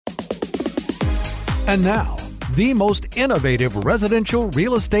And now, the most innovative residential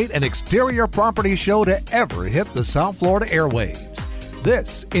real estate and exterior property show to ever hit the South Florida airwaves.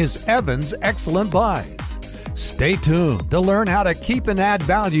 This is Evan's Excellent Buys. Stay tuned to learn how to keep and add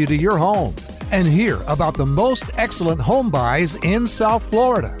value to your home and hear about the most excellent home buys in South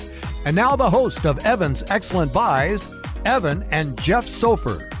Florida. And now the host of Evan's Excellent Buys, Evan and Jeff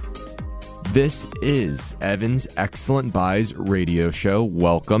Sofer. This is Evan's Excellent Buys radio show.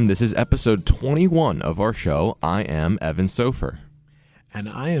 Welcome. This is episode 21 of our show. I am Evan Sofer. And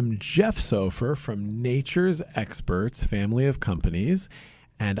I am Jeff Sofer from Nature's Experts family of companies.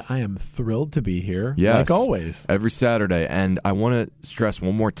 And I am thrilled to be here, yes, like always. Every Saturday. And I want to stress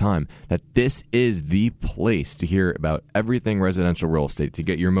one more time that this is the place to hear about everything residential real estate, to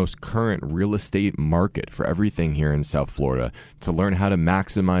get your most current real estate market for everything here in South Florida, to learn how to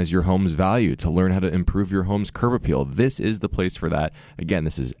maximize your home's value, to learn how to improve your home's curb appeal. This is the place for that. Again,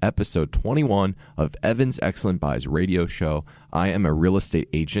 this is episode 21 of Evan's Excellent Buys radio show. I am a real estate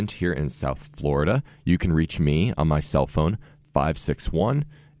agent here in South Florida. You can reach me on my cell phone,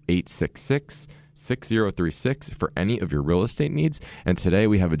 561-866-6036 for any of your real estate needs. And today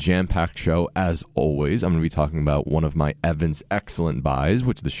we have a jam-packed show. As always, I'm going to be talking about one of my Evan's Excellent Buys,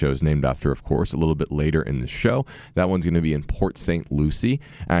 which the show is named after, of course, a little bit later in the show. That one's going to be in Port St. Lucie.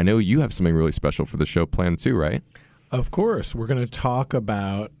 And I know you have something really special for the show planned too, right? Of course. We're going to talk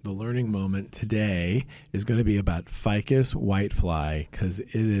about the learning moment today is going to be about ficus whitefly because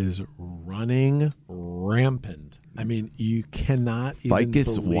it is running rampant. I mean, you cannot even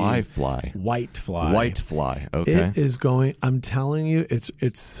ficus believe whitefly. Whitefly. Okay. It is going, I'm telling you,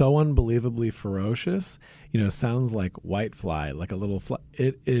 it's so unbelievably ferocious. You know, sounds like whitefly, like a little fly.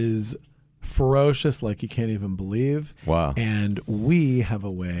 It is ferocious like you can't even believe. Wow. And we have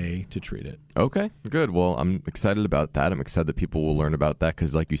a way to treat it. Okay, good. Well, I'm excited about that. I'm excited that people will learn about that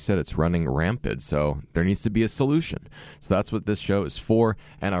because, like you said, it's running rampant. So there needs to be a solution. So that's what this show is for.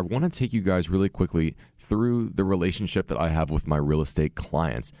 And I want to take you guys really quickly through the relationship that I have with my real estate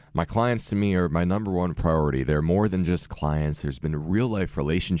clients. My clients to me are my number one priority. They're more than just clients. There's been real life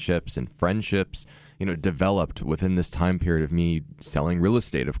relationships and friendships, developed within this time period of me selling real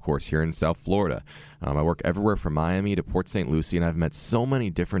estate, of course, here in South Florida. I work everywhere from Miami to Port St. Lucie, and I've met so many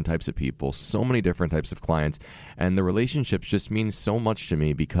different types of people, so many different types of clients, and the relationships just mean so much to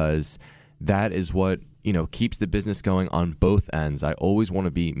me because that is what keeps the business going on both ends. I always want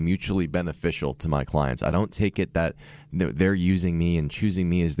to be mutually beneficial to my clients. I don't take it that they're using me and choosing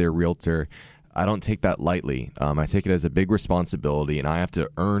me as their realtor. I don't take that lightly. I take it as a big responsibility, and I have to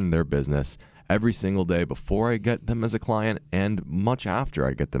earn their business every single day before I get them as a client and much after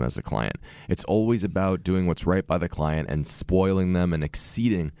I get them as a client. It's always about doing what's right by the client and spoiling them and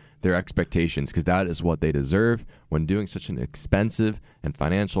exceeding their expectations because that is what they deserve when doing such an expensive and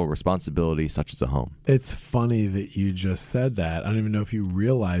financial responsibility such as a home. It's funny that you just said that. I don't even know if you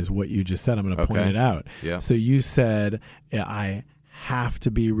realize what you just said. I'm going to point it out. Yeah. So you said, I have to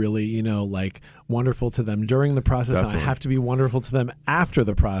be really, wonderful to them during the process. Definitely. And I have to be wonderful to them after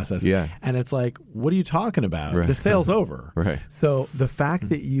the process. Yeah. And it's like, what are you talking about? Right. The sale's over. Right. So the fact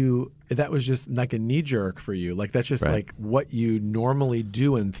that that was just like a knee jerk for you, like that's just like what you normally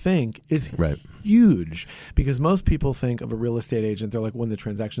do and think is huge because most people think of a real estate agent. They're like, when the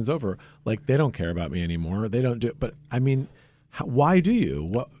transaction's over, like they don't care about me anymore. They don't do it. But I mean, why do you?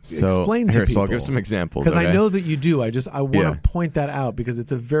 Explain to people. So I'll give some examples. Because I know that you do. I want to point that out because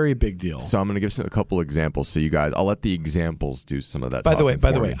it's a very big deal. So I'm going to give a couple examples. So you guys, I'll let the examples do some of that. By the way,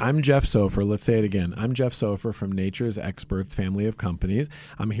 I'm Jeff Sofer. Let's say it again. I'm Jeff Sofer from Nature's Experts family of companies.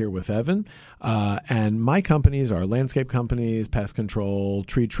 I'm here with Evan. And my companies are landscape companies, pest control,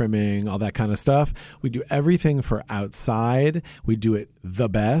 tree trimming, all that kind of stuff. We do everything for outside. We do it the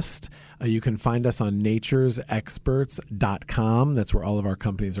best. You can find us on naturesexperts.com. That's where all of our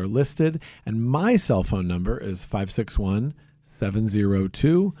companies are listed. And my cell phone number is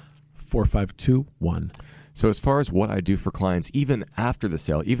 561-702-4521. So as far as what I do for clients, even after the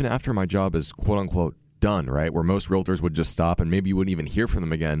sale, even after my job is quote unquote done, right? Where most realtors would just stop and maybe you wouldn't even hear from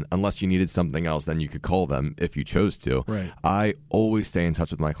them again unless you needed something else, then you could call them if you chose to. Right. I always stay in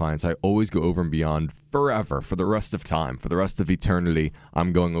touch with my clients. I always go over and beyond forever, for the rest of time, for the rest of eternity.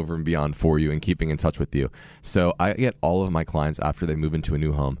 I'm going over and beyond for you and keeping in touch with you. So I get all of my clients after they move into a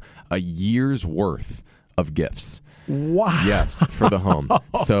new home, a year's worth of gifts. Wow. Yes, for the home.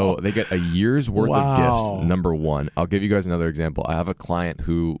 So they get a year's worth of gifts, number one. I'll give you guys another example. I have a client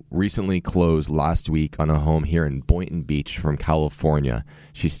who recently closed last week on a home here in Boynton Beach from California.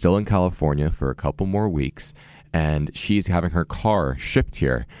 She's still in California for a couple more weeks. and she's having her car shipped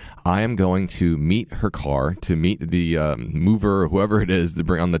here. I am going to meet her car, to meet the mover or whoever it is to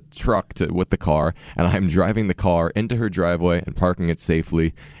bring on the truck with the car, and I'm driving the car into her driveway and parking it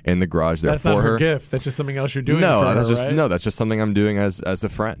safely in the garage there that's for not her her. gift. That's just something else you're doing. No, for that's her, just right? no, that's just something I'm doing as a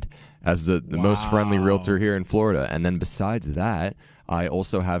friend, as the most friendly realtor here in Florida. And then besides that, I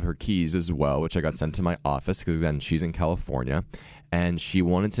also have her keys as well, which I got sent to my office because then she's in California. And she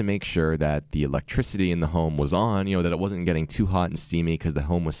wanted to make sure that the electricity in the home was on, that it wasn't getting too hot and steamy because the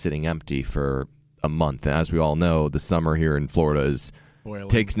home was sitting empty for a month. And as we all know, the summer here in Florida is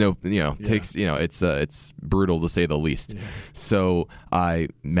it's brutal to say the least. Yeah. So I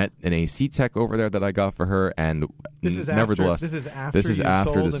met an AC tech over there that I got for her, and nevertheless, this is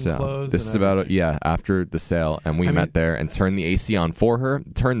after the sale. This is about after the sale, and we met there and turned the AC on for her,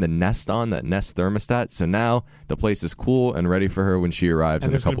 turned the Nest on, that Nest thermostat. So now the place is cool and ready for her when she arrives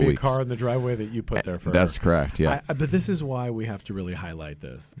in a couple weeks. And there's going to be a car in the driveway that you put there for her. That's correct. Yeah. But this is why we have to really highlight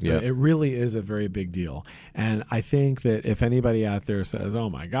this. Yeah. It really is a very big deal, and I think that if anybody out there says, "Oh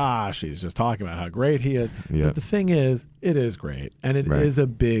my gosh, he's just talking about how great he is," but the thing is, it is great, and it is a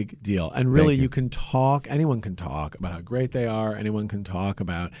big deal. And really, you can talk. Anyone can talk about how great they are. Anyone can talk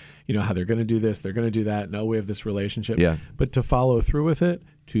about how they're going to do this, they're going to do that. No, we have this relationship. Yeah. But to follow through with it,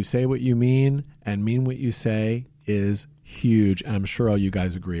 to say what you mean and mean what you say is huge. And I'm sure all you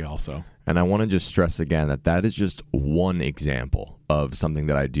guys agree also. And I want to just stress again that is just one example of something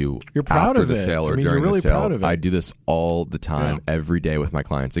that I do after the sale or during really the sale. Proud of it. I do this all the time, every day with my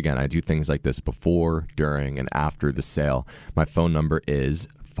clients. Again, I do things like this before, during, and after the sale. My phone number is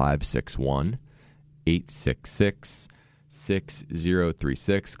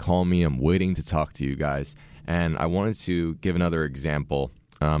 561-866-6036. Call me. I'm waiting to talk to you guys. And I wanted to give another example.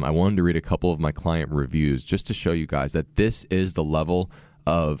 I wanted to read a couple of my client reviews just to show you guys that this is the level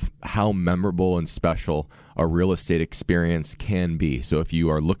of how memorable and special a real estate experience can be. So if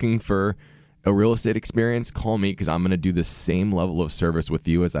you are looking for a real estate experience, call me because I'm going to do the same level of service with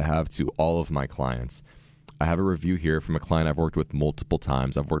you as I have to all of my clients. I have a review here from a client I've worked with multiple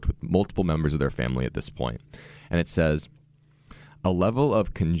times. I've worked with multiple members of their family at this point. And it says, "A level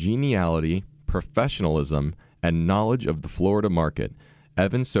of congeniality, professionalism, and knowledge of the Florida market.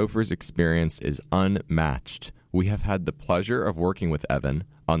 Evan Sofer's experience is unmatched. We have had the pleasure of working with Evan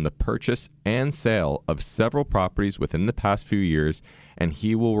on the purchase and sale of several properties within the past few years, and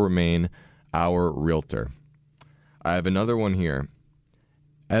he will remain our realtor." I have another one here.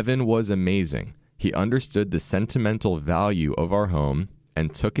 "Evan was amazing. He understood the sentimental value of our home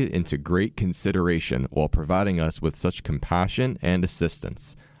and took it into great consideration while providing us with such compassion and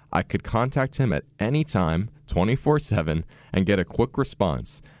assistance. I could contact him at any time, 24/7, and get a quick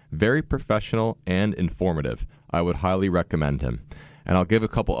response. Very professional and informative. I would highly recommend him." And I'll give a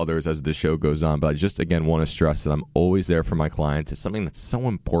couple others as the show goes on, but I just, again, want to stress that I'm always there for my client. It's something that's so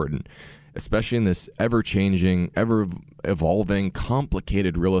important, especially in this ever-changing, ever-evolving,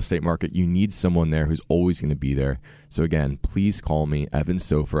 complicated real estate market. You need someone there who's always going to be there. So again, please call me, Evan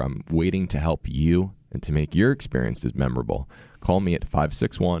Sofer. I'm waiting to help you and to make your experiences memorable. Call me at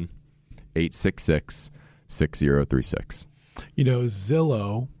 561-866-6036.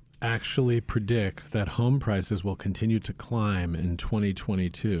 Zillow actually predicts that home prices will continue to climb in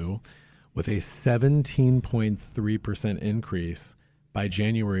 2022 with a 17.3% increase by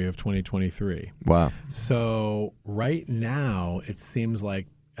January of 2023. Wow. So right now, it seems like,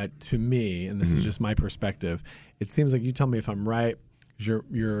 to me, and this is just my perspective, it seems like, you tell me if I'm right,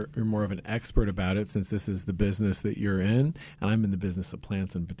 you're more of an expert about it since this is the business that you're in, and I'm in the business of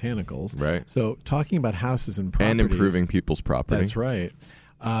plants and botanicals. Right. So talking about houses and properties. And improving people's property. That's right.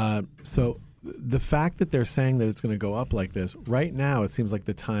 So the fact that they're saying that it's going to go up like this, right now it seems like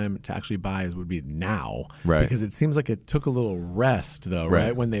the time to actually buy would be now. Right. Because it seems like it took a little rest, though,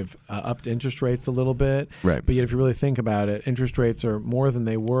 right? When they've upped interest rates a little bit. Right. But yet if you really think about it, interest rates are more than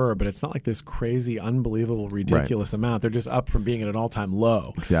they were, but it's not like this crazy, unbelievable, ridiculous amount. They're just up from being at an all-time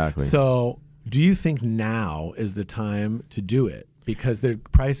low. Exactly. So do you think now is the time to do it? Because their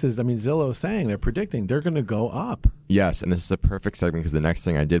prices, Zillow is saying, they're predicting they're going to go up. Yes, and this is a perfect segment because the next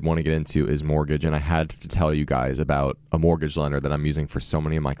thing I did want to get into is mortgage, and I had to tell you guys about a mortgage lender that I'm using for so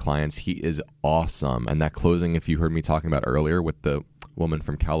many of my clients. He is awesome, and that closing, if you heard me talking about earlier with the woman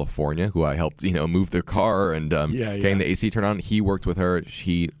from California who I helped, move their car and getting the AC turned on, he worked with her.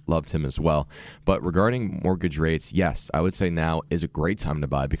 She loved him as well. But regarding mortgage rates, yes, I would say now is a great time to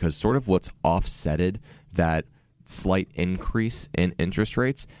buy because sort of what's offsetted that slight increase in interest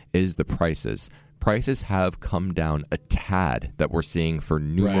rates is the prices. prices have come down a tad that we're seeing for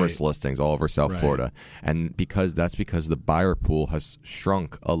numerous listings all over South Florida. And because the buyer pool has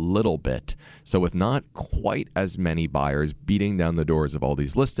shrunk a little bit. So with not quite as many buyers beating down the doors of all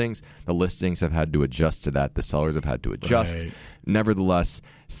these listings, the listings have had to adjust to that. The sellers have had to adjust. Nevertheless,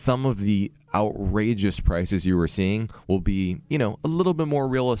 some of the outrageous prices you were seeing will be, a little bit more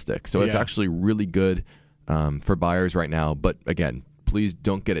realistic. So it's actually really good for buyers right now. But again, please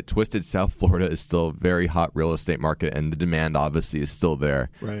don't get it twisted. South Florida is still a very hot real estate market, and the demand obviously is still there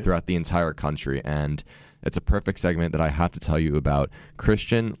throughout the entire country. And it's a perfect segment that I have to tell you about.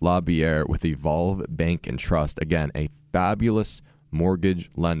 Christian Labiere with Evolve Bank and Trust. Again, a fabulous mortgage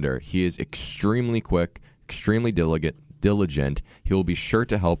lender. He is extremely quick, extremely diligent. He will be sure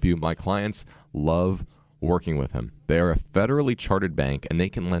to help you. My clients love working with him. They are a federally chartered bank, and they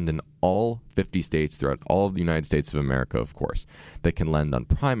can lend in all 50 states throughout all of the United States of America, of course. They can lend on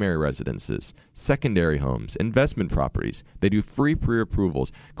primary residences, secondary homes, investment properties. They do free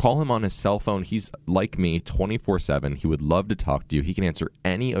pre-approvals. Call him on his cell phone. He's like me, 24/7. He would love to talk to you. He can answer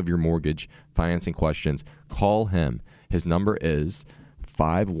any of your mortgage financing questions. Call him. His number is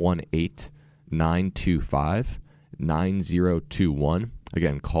 518-925-9021.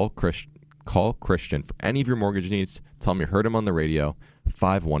 Again, call Christian for any of your mortgage needs. Tell him you heard him on the radio.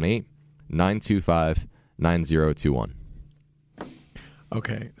 518-925-9021.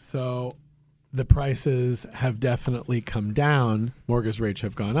 Okay, so the prices have definitely come down. Mortgage rates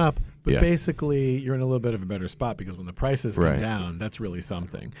have gone up. But basically, you're in a little bit of a better spot because when the prices come down, that's really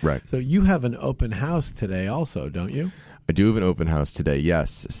something. Right. So you have an open house today also, don't you? I do have an open house today,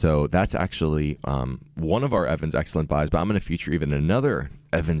 yes. So that's actually one of our Evans Excellent Buys, but I'm going to feature even another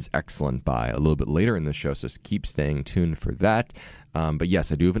Evans Excellent Buy a little bit later in the show, so keep staying tuned for that. But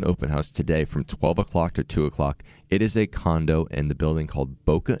yes, I do have an open house today from 12 o'clock to 2 o'clock. It is a condo in the building called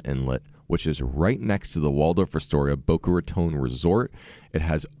Boca Inlet, which is right next to the Waldorf Astoria Boca Raton Resort. It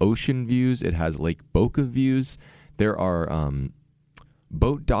has ocean views. It has Lake Boca views. There are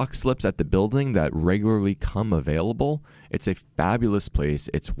boat dock slips at the building that regularly come available. It's a fabulous place.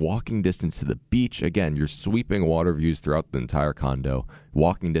 It's walking distance to the beach. Again, you're sweeping water views throughout the entire condo.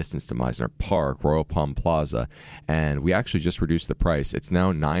 Walking distance to Meisner Park, Royal Palm Plaza. And we actually just reduced the price. It's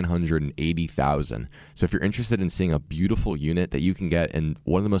now $980,000. So if you're interested in seeing a beautiful unit that you can get in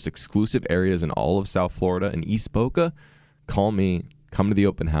one of the most exclusive areas in all of South Florida in East Boca, call me. Come to the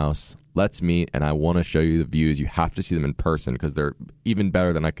open house. Let's meet, and I want to show you the views. You have to see them in person because they're even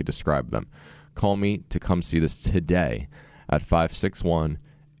better than I could describe them. Call me to come see this today at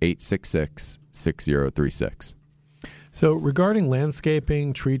 561-866-6036. So regarding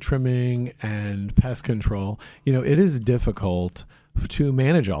landscaping, tree trimming, and pest control, it is difficult to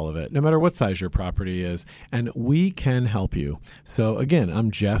manage all of it, no matter what size your property is, and we can help you. So again,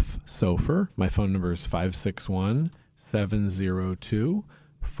 I'm Jeff Sofer. My phone number is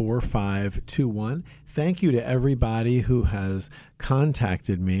 561-702-4521. Thank you to everybody who has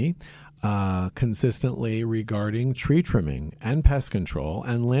contacted me consistently regarding tree trimming and pest control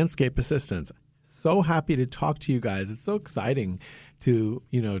and landscape assistance. So happy to talk to you guys. It's so exciting to,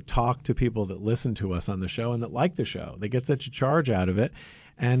 talk to people that listen to us on the show and that like the show. They get such a charge out of it.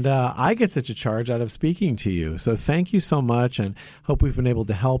 And I get such a charge out of speaking to you. So thank you so much, and hope we've been able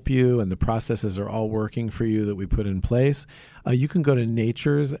to help you and the processes are all working for you that we put in place. You can go to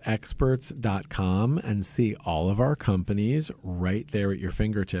naturesexperts.com and see all of our companies right there at your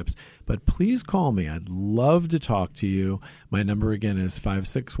fingertips. But please call me. I'd love to talk to you. My number again is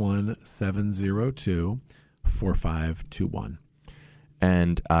 561-702-4521.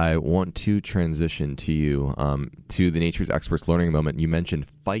 And I want to transition to you to the Nature's Experts Learning Moment. You mentioned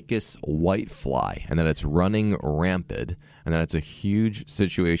ficus whitefly and that it's running rampant and that it's a huge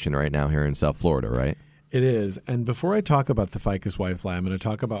situation right now here in South Florida, right? It is. And before I talk about the ficus whitefly, I'm going to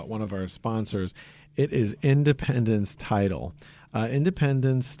talk about one of our sponsors. It is Independence Title.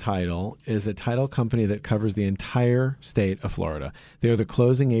 Independence Title is a title company that covers the entire state of Florida. They are the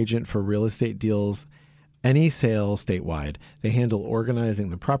closing agent for real estate deals, any sale statewide. They handle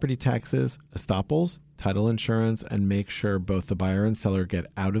organizing the property taxes, estoppels, title insurance, and make sure both the buyer and seller get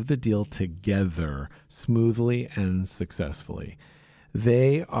out of the deal together smoothly and successfully.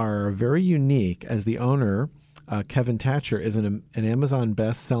 They are very unique as the owner, Kevin Thatcher, is an Amazon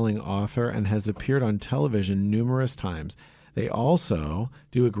best-selling author and has appeared on television numerous times. They also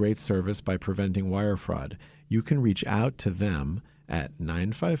do a great service by preventing wire fraud. You can reach out to them at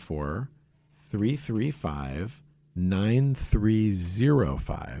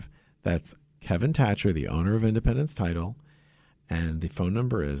 954-335-9305. That's Kevin Thatcher, the owner of Independence Title, and the phone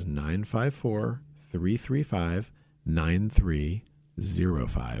number is 954-335-9305.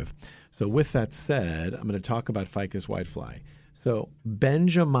 So with that said, I'm going to talk about ficus whitefly. So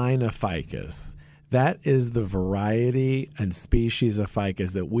Benjamina ficus, that is the variety and species of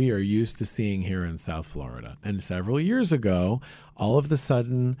ficus that we are used to seeing here in South Florida. And several years ago, all of a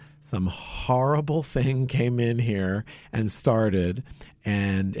sudden, some horrible thing came in here and started,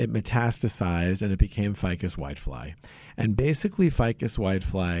 and it metastasized, and it became ficus whitefly. And basically, ficus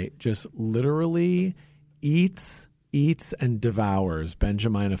whitefly just literally eats and devours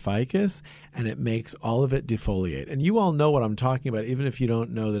Benjamina ficus, and it makes all of it defoliate. And you all know what I'm talking about, even if you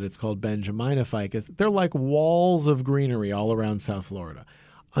don't know that it's called Benjamina ficus. They're like walls of greenery all around South Florida.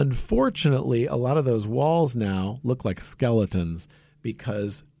 Unfortunately, a lot of those walls now look like skeletons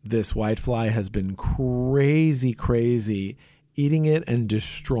because this whitefly has been crazy eating it and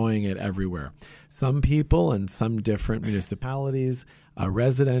destroying it everywhere. Some people and some different municipalities,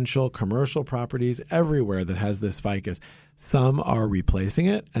 residential, commercial properties, everywhere that has this ficus, some are replacing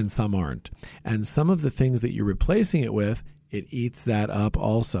it and some aren't. And some of the things that you're replacing it with, it eats that up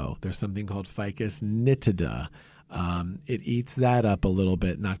also. There's something called ficus nitida. It eats that up a little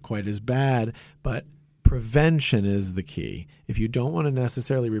bit, not quite as bad, but prevention is the key. If you don't want to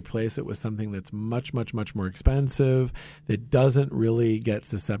necessarily replace it with something that's much more expensive, that doesn't really get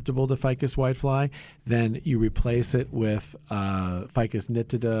susceptible to ficus whitefly, then you replace it with ficus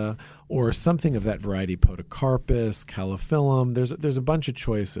nitida or something of that variety, podocarpus, calophyllum. There's a bunch of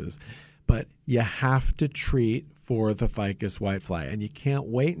choices, but you have to treat for the ficus whitefly, and you can't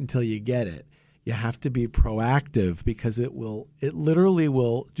wait until you get it. You have to be proactive because it literally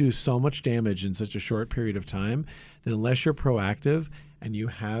will do so much damage in such a short period of time that unless you're proactive and you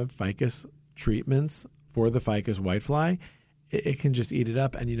have ficus treatments for the ficus whitefly, it can just eat it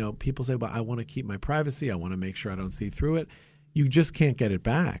up. And, people say, well, I want to keep my privacy. I want to make sure I don't see through it. You just can't get it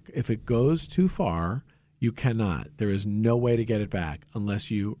back. If it goes too far, you cannot. There is no way to get it back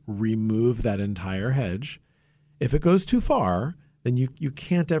unless you remove that entire hedge. If it goes too far, then you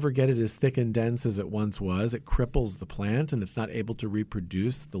can't ever get it as thick and dense as it once was. It cripples the plant, and it's not able to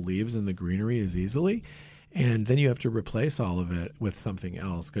reproduce the leaves and the greenery as easily. And then you have to replace all of it with something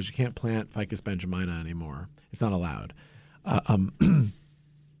else because you can't plant Ficus benjamina anymore. It's not allowed.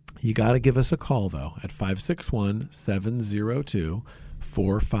 You got to give us a call, though, at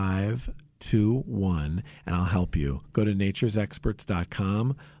 561-702-4521, and I'll help you. Go to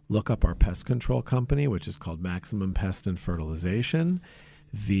naturesexperts.com. Look up our pest control company, which is called Maximum Pest and Fertilization.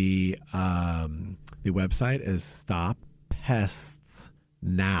 The website is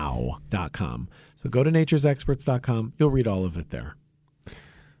stoppestsnow.com. So go to naturesexperts.com. You'll read all of it there.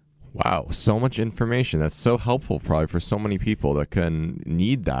 Wow, so much information. That's so helpful probably for so many people that can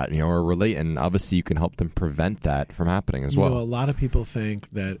need that, or relate. And obviously you can help them prevent that from happening as well. A lot of people think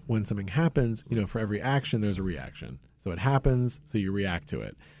that when something happens, for every action, there's a reaction. So it happens, so you react to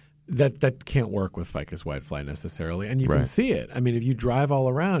it. That can't work with Ficus whitefly necessarily. And you can see it. I mean, if you drive all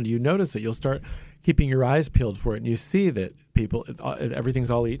around, you notice it. You'll start keeping your eyes peeled for it, and you see that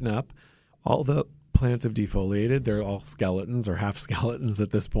everything's all eaten up. All the plants have defoliated. They're all skeletons or half skeletons at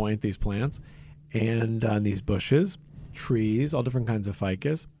this point, these plants. And on these bushes, trees, all different kinds of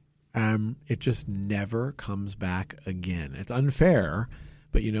ficus, it just never comes back again. It's unfair,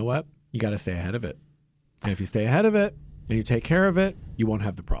 but you know what? You got to stay ahead of it. And if you stay ahead of it and you take care of it, you won't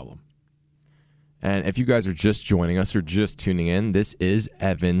have the problem. And if you guys are just joining us or just tuning in, this is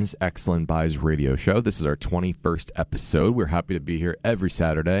Evan's Excellent Buys radio show. This is our 21st episode. We're happy to be here every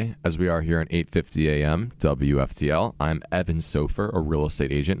Saturday, as we are here at 8:50 a.m. WFTL. I'm Evan Sofer, a real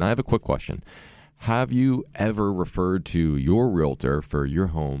estate agent, and I have a quick question. Have you ever referred to your realtor for your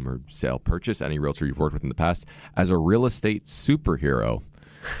home or sale purchase, any realtor you've worked with in the past, as a real estate superhero?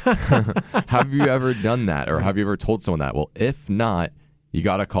 Have you ever done that, or have you ever told someone that? Well, if not, you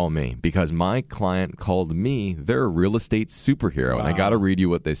got to call me, because my client called me their real estate superhero. Wow. And I got to read you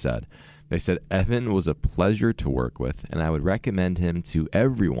what they said. They said, Evan was a pleasure to work with, and I would recommend him to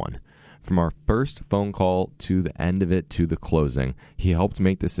everyone. From our first phone call to the end of it to the closing, he helped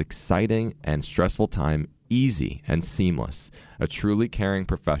make this exciting and stressful time easy and seamless. A truly caring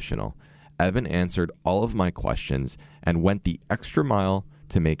professional. Evan answered all of my questions and went the extra mile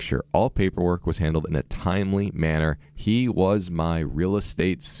to make sure all paperwork was handled in a timely manner. He was my real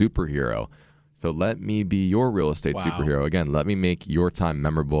estate superhero. So let me be your real estate superhero. Again, let me make your time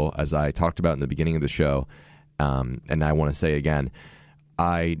memorable, as I talked about in the beginning of the show. And I want to say again,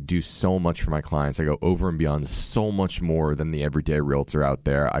 I do so much for my clients. I go over and beyond so much more than the everyday realtor out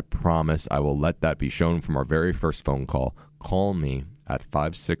there. I promise I will let that be shown from our very first phone call. Call me at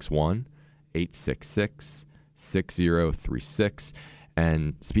 561-866-6036.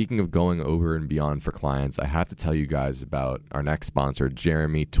 And speaking of going over and beyond for clients, I have to tell you guys about our next sponsor,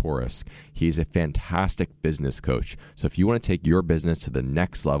 Jeremy Torres. He's a fantastic business coach. So if you want to take your business to the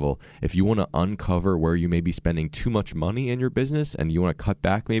next level, if you want to uncover where you may be spending too much money in your business and you want to cut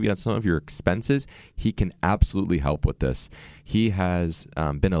back maybe on some of your expenses, he can absolutely help with this. He has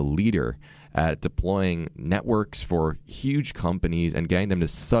been a leader at deploying networks for huge companies and getting them to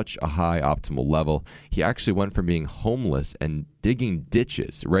such a high optimal level. He actually went from being homeless and digging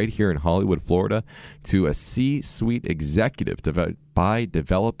ditches right here in Hollywood, Florida, to a C-suite executive by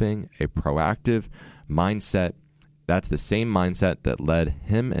developing a proactive mindset. That's the same mindset that led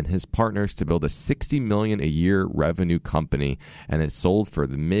him and his partners to build a $60 million a year revenue company, and it sold for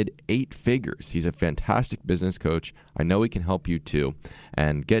the mid-8 figures. He's a fantastic business coach. I know he can help you too.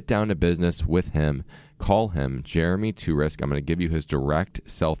 And get down to business with him. Call him, Jeremy Turisk. I'm going to give you his direct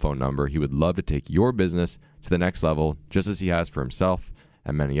cell phone number. He would love to take your business to the next level, just as he has for himself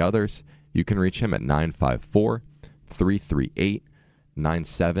and many others. You can reach him at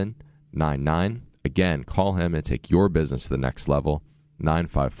 954-338-9799. Again, call him and take your business to the next level,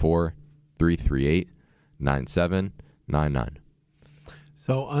 954-338-9799.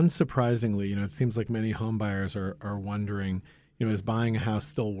 So unsurprisingly, it seems like many home buyers are wondering, is buying a house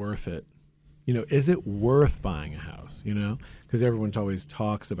still worth it? Is it worth buying a house? Because everyone always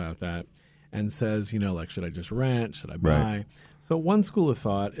talks about that and says, should I just rent? Should I buy? Right. So one school of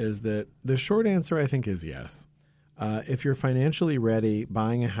thought is that the short answer, I think, is yes. If you're financially ready,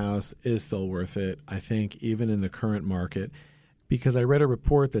 buying a house is still worth it, I think, even in the current market, because I read a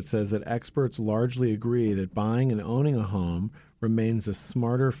report that says that experts largely agree that buying and owning a home remains a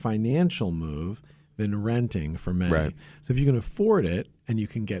smarter financial move than renting for many. Right. So if you can afford it and you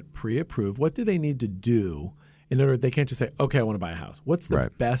can get pre-approved, what do they need to do? In other words, they can't just say, okay, I want to buy a house. What's the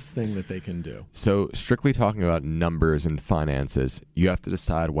best thing that they can do? So strictly talking about numbers and finances, you have to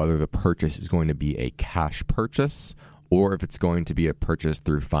decide whether the purchase is going to be a cash purchase or if it's going to be a purchase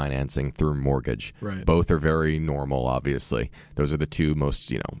through financing, through mortgage. Right. Both are very normal, obviously. Those are the two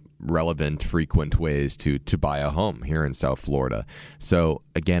most, relevant, frequent ways to buy a home here in South Florida. So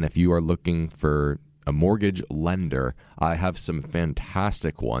again, if you are looking for a mortgage lender, I have some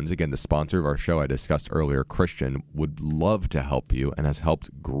fantastic ones. Again, the sponsor of our show I discussed earlier, Christian, would love to help you and has helped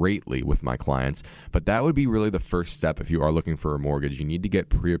greatly with my clients. But that would be really the first step if you are looking for a mortgage. You need to get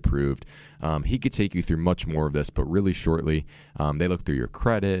pre-approved. He could take you through much more of this, but really shortly, they look through your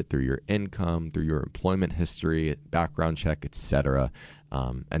credit, through your income, through your employment history, background check, etc.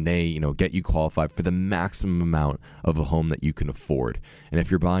 And they, get you qualified for the maximum amount of a home that you can afford. And if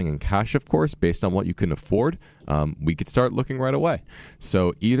you're buying in cash, of course, based on what you can afford, we could start looking right away.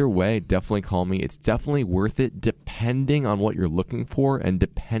 So either way, definitely call me. It's definitely worth it depending on what you're looking for and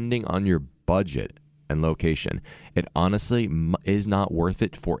depending on your budget and location. It honestly is not worth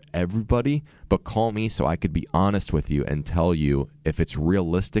it for everybody, but call me so I could be honest with you and tell you if it's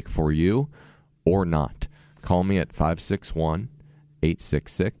realistic for you or not. Call me at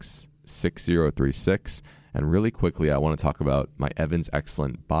 561-866-6036. And really quickly, I want to talk about my Evans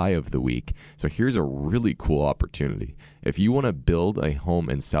Excellent Buy of the Week. So here's a really cool opportunity. If you want to build a home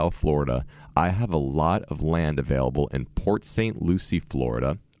in South Florida, I have a lot of land available in Port St. Lucie,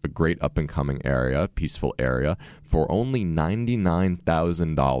 Florida, a great up-and-coming area, peaceful area, for only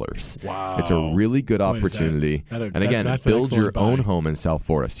 $99,000. Wow. It's a really good opportunity. And again, build your own home in South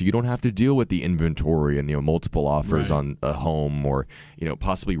Florida, so you don't have to deal with the inventory and multiple offers on a home, or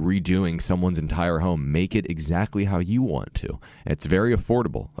possibly redoing someone's entire home. Make it exactly how you want to. It's very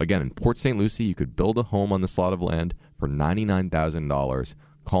affordable. Again, in Port St. Lucie, you could build a home on this lot of land for $99,000.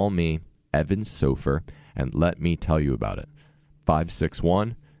 Call me, Evan Sofer, and let me tell you about it.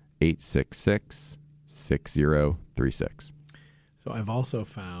 561-866-6036. So I've also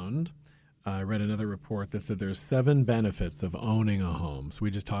found, I read another report that said there's 7 benefits of owning a home. So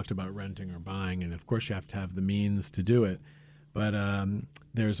we just talked about renting or buying, and of course you have to have the means to do it. But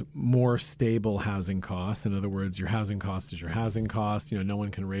there's more stable housing costs. In other words, your housing cost is your housing cost. No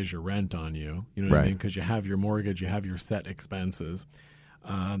one can raise your rent on you. You know what I mean? Because you have your mortgage, you have your set expenses.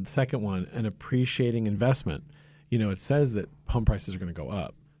 The second one, an appreciating investment. It says that home prices are going to go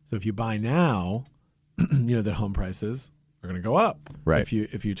up. So if you buy now, that home prices are going to go up. Right.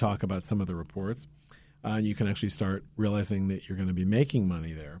 If you talk about some of the reports, you can actually start realizing that you're going to be making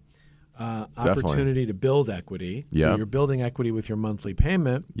money there. Opportunity to build equity. Yeah. So you're building equity with your monthly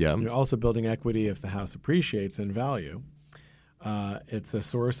payment. Yeah. You're also building equity if the house appreciates in value. It's a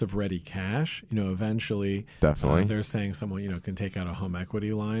source of ready cash. Eventually, definitely, they're saying someone can take out a home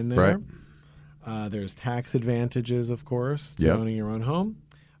equity line there. Right. There's tax advantages, of course, to owning your own home.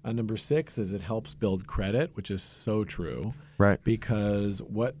 Number 6 is it helps build credit, which is so true. Right. Because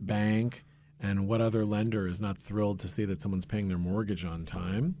what bank and what other lender is not thrilled to see that someone's paying their mortgage on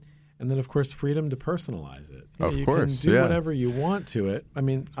time? And then, of course, freedom to personalize it. Of course, you can do whatever you want to it. I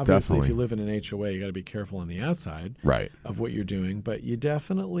mean, obviously, Definitely. if you live in an HOA, you got to be careful on the outside Right. of what you're doing. But you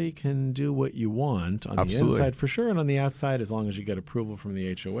definitely can do what you want on Absolutely. the inside for sure, and on the outside, as long as you get approval from the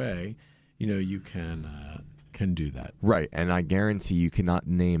HOA, you can do that. Right. And I guarantee you cannot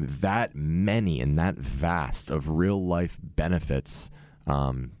name that many and that vast of real life benefits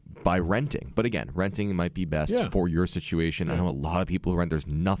by renting. But again, renting might be best for your situation. I know a lot of people who rent. There's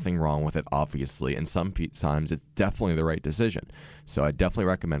nothing wrong with it, obviously. And sometimes it's definitely the right decision. So I definitely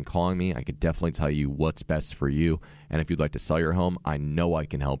recommend calling me. I could definitely tell you what's best for you. And if you'd like to sell your home, I know I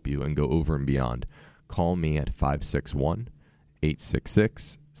can help you and go over and beyond. Call me at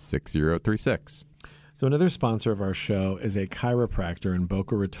 561-866-6036. So another sponsor of our show is a chiropractor in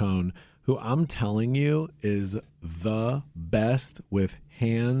Boca Raton who I'm telling you is the best with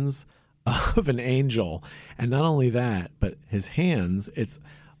hands of an angel. And not only that, but his hands, it's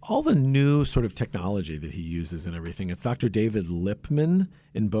all the new sort of technology that he uses and everything. It's Dr. David Lipman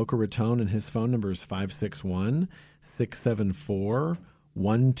in Boca Raton, and his phone number is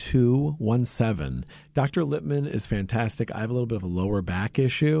 561-674-1217. Dr. Lipman is fantastic. I have a little bit of a lower back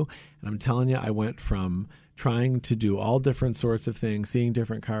issue, and I'm telling you, I went from trying to do all different sorts of things, seeing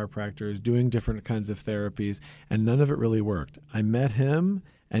different chiropractors, doing different kinds of therapies, and none of it really worked. I met him,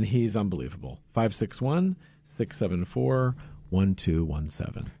 and he's unbelievable.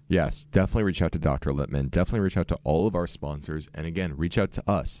 561-674-1217. Yes, definitely reach out to Dr. Lippman. Definitely reach out to all of our sponsors. And again, reach out to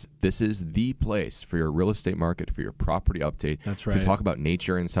us. This is the place for your real estate market, for your property update. That's right. To talk about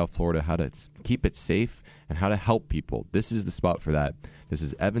nature in South Florida, how to keep it safe, and how to help people. This is the spot for that. This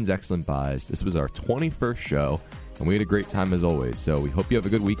is Evan's Excellent Buys. This was our 21st show, and we had a great time as always. So we hope you have a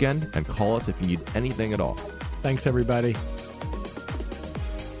good weekend, and call us if you need anything at all. Thanks, everybody.